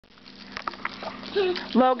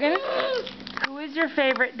Logan, who is your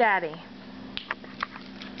favorite daddy?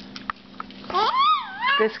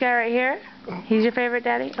 This guy right here? He's your favorite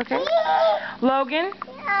daddy? Okay. Logan,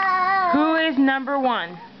 who is number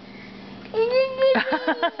one?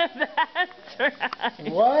 That's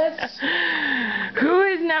right. What? Who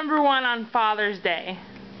is number one on Father's Day?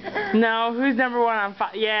 No, who's number one on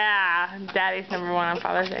Yeah, Daddy's number one on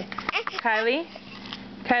Father's Day. Kylie?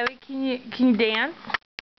 Kylie, can you dance?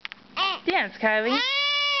 Dance, Kylie.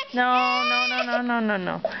 No.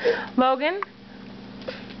 Logan?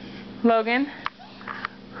 Logan?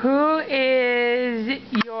 Who is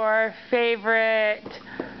your favorite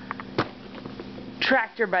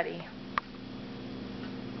tractor buddy?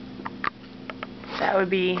 That would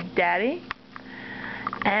be Daddy.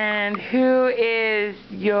 And who is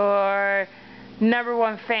your number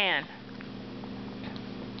one fan?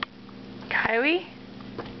 Kylie?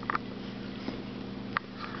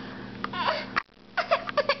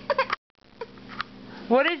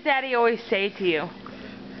 What does Daddy always say to you?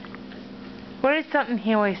 What is something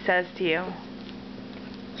he always says to you?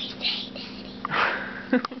 We say, Daddy.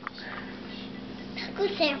 Knuckle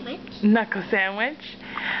sandwich. Knuckle sandwich.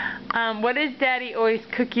 What does Daddy always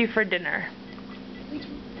cook you for dinner? We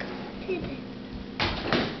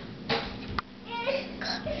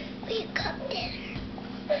cook dinner.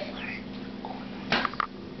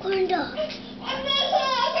 Corn dogs.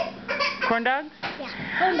 Corn dogs? Yeah,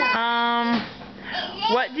 corn dogs.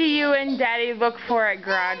 What do you and Daddy look for at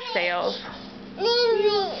garage sales? We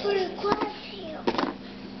look for the garage sale.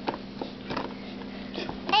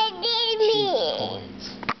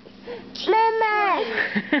 Mama.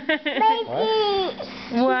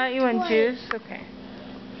 What? You want juice? Okay.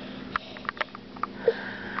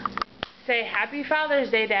 Say Happy Father's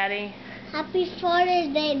Day, Daddy. Happy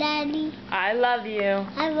Father's Day, Daddy. I love you.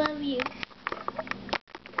 I love you.